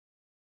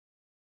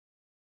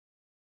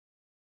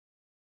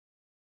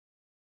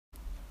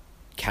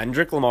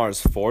Kendrick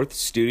Lamar's fourth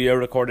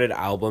studio-recorded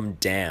album,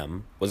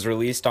 Damn, was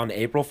released on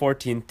April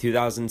 14,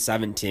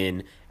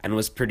 2017, and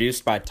was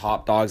produced by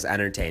Top Dogs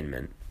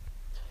Entertainment.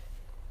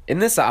 In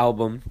this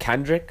album,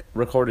 Kendrick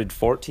recorded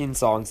 14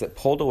 songs that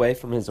pulled away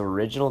from his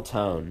original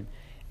tone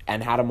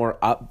and had a more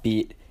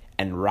upbeat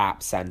and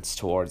rap sense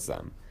towards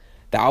them.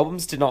 The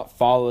albums did not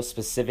follow a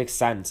specific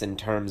sense in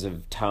terms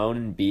of tone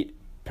and beat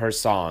per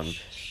song,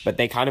 but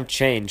they kind of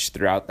changed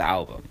throughout the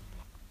album.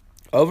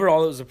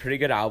 Overall, it was a pretty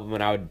good album,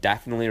 and I would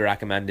definitely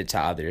recommend it to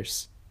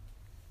others.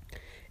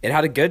 It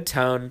had a good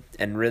tone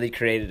and really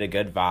created a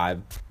good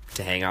vibe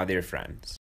to hang out with your friends.